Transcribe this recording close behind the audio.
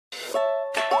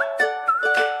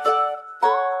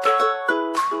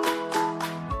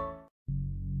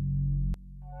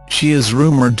she is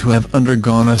rumoured to have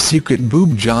undergone a secret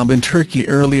boob job in Turkey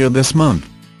earlier this month.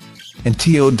 And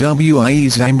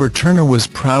TOWIEs Amber Turner was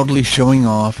proudly showing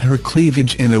off her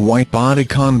cleavage in a white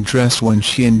bodycon dress when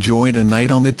she enjoyed a night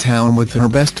on the town with her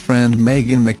best friend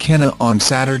Megan McKenna on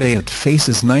Saturday at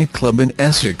Faces Nightclub in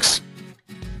Essex.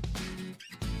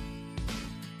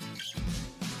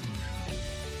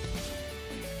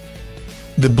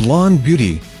 The blonde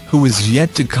beauty, who is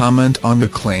yet to comment on the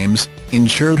claims,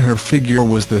 ensured her figure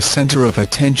was the centre of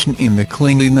attention in the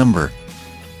clingy number.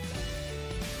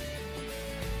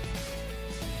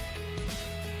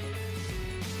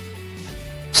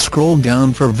 Scroll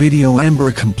down for video. Amber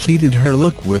completed her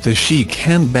look with a chic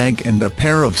handbag and a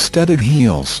pair of studded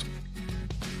heels.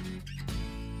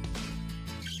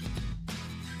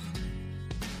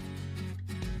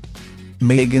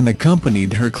 Megan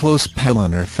accompanied her close pal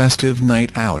on her festive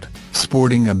night out,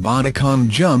 sporting a bodycon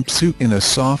jumpsuit in a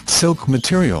soft silk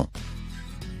material.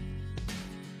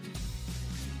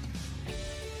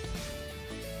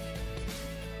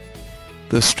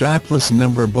 The strapless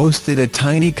number boasted a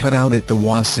tiny cutout at the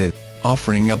waist,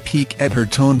 offering a peek at her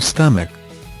toned stomach.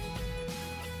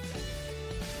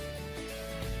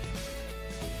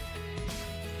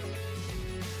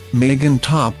 Megan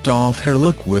topped off her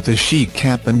look with a chic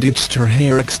cap and ditched her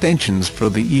hair extensions for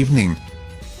the evening.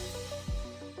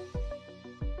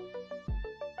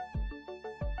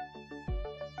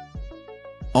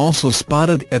 Also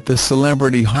spotted at the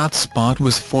celebrity hotspot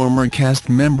was former cast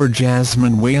member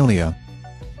Jasmin Walia.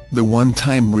 The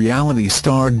one-time reality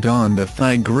star donned a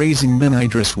thigh-grazing mini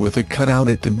dress with a cutout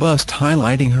at the bust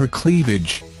highlighting her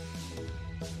cleavage.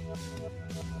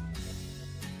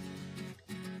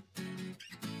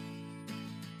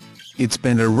 It's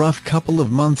been a rough couple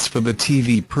of months for the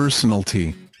TV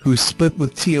personality, who split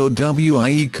with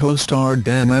TOWIE co-star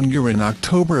Dan Edgar in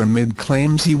October amid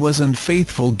claims he was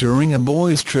unfaithful during a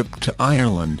boys' trip to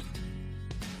Ireland.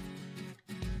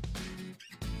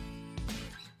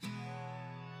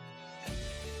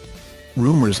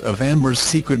 Rumours of Amber's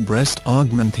secret breast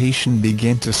augmentation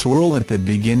began to swirl at the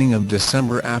beginning of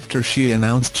December after she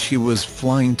announced she was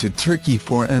flying to Turkey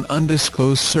for an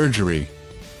undisclosed surgery.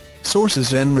 Sources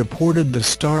then reported the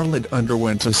starlet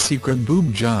underwent a secret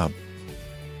boob job.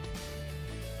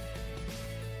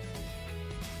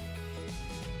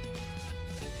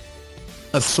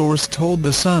 A source told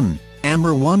The Sun,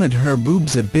 Amber wanted her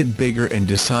boobs a bit bigger and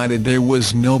decided there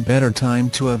was no better time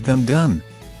to have them done.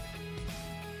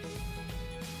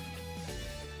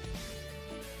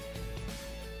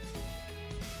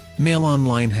 Mail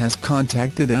Online has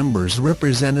contacted Amber's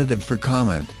representative for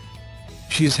comment.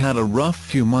 She's had a rough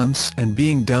few months and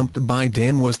being dumped by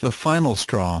Dan was the final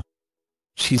straw.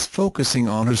 She's focusing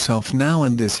on herself now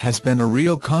and this has been a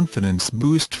real confidence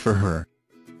boost for her.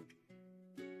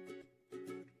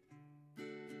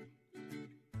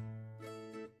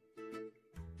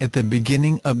 At the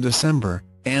beginning of December,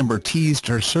 Amber teased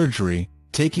her surgery,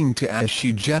 taking to as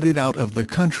she jetted out of the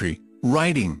country,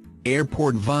 writing,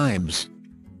 "Airport vibes.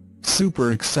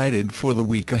 Super excited for the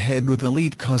week ahead with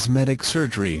elite cosmetic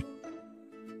surgery."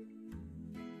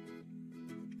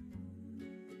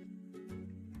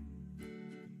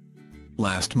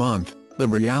 Last month, the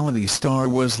reality star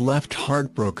was left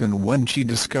heartbroken when she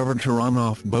discovered her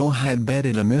on-off beau had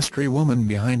bedded a mystery woman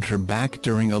behind her back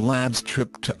during a lads'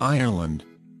 trip to Ireland.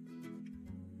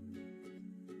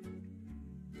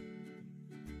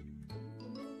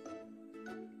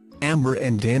 Amber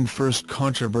and Dan first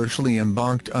controversially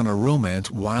embarked on a romance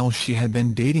while she had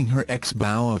been dating her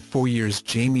ex-beau of 4 years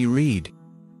Jamie Reid.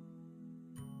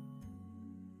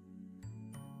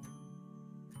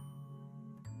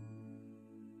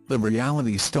 The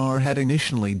reality star had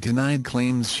initially denied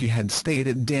claims she had stayed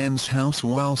at Dan's house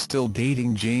while still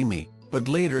dating Jamie, but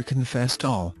later confessed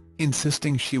all,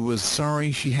 insisting she was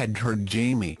sorry she had hurt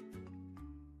Jamie.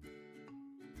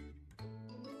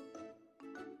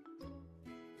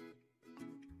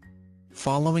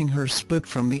 Following her split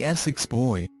from the Essex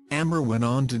boy, Amber went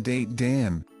on to date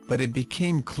Dan, but it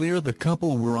became clear the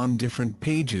couple were on different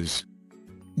pages.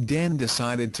 Dan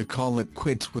decided to call it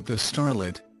quits with the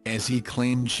starlet, as he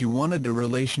claimed she wanted a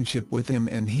relationship with him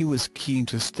and he was keen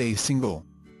to stay single.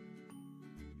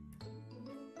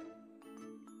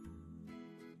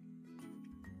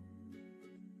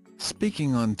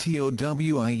 Speaking on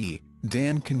TOWIE,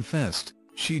 Dan confessed,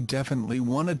 "She definitely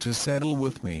wanted to settle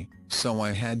with me, so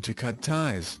I had to cut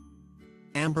ties.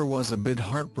 Amber was a bit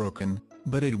heartbroken,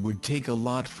 but it would take a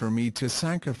lot for me to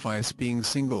sacrifice being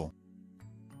single."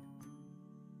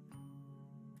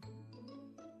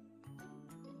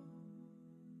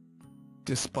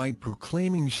 Despite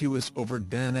proclaiming she was over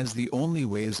Dan as the only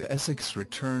way as Essex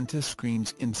returned to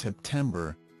screens in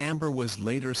September, Amber was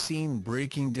later seen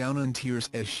breaking down in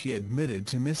tears as she admitted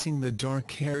to missing the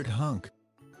dark-haired hunk.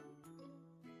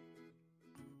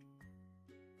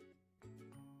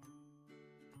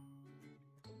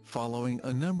 Following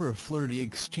a number of flirty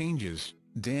exchanges,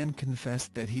 Dan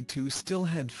confessed that he too still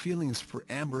had feelings for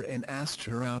Amber and asked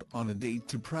her out on a date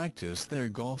to practice their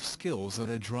golf skills at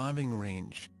a driving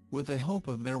range, with the hope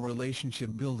of their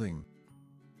relationship building.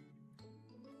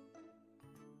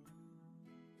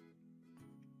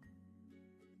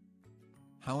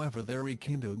 However, their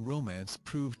rekindled romance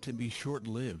proved to be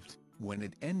short-lived, when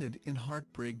it ended in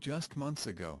heartbreak just months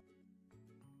ago.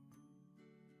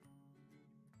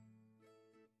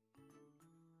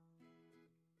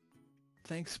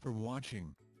 Thanks for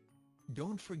watching.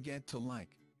 Don't forget to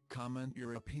like, comment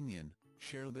your opinion,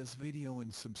 share this video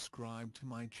and subscribe to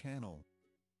my channel.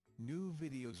 New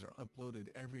videos are uploaded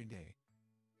every day.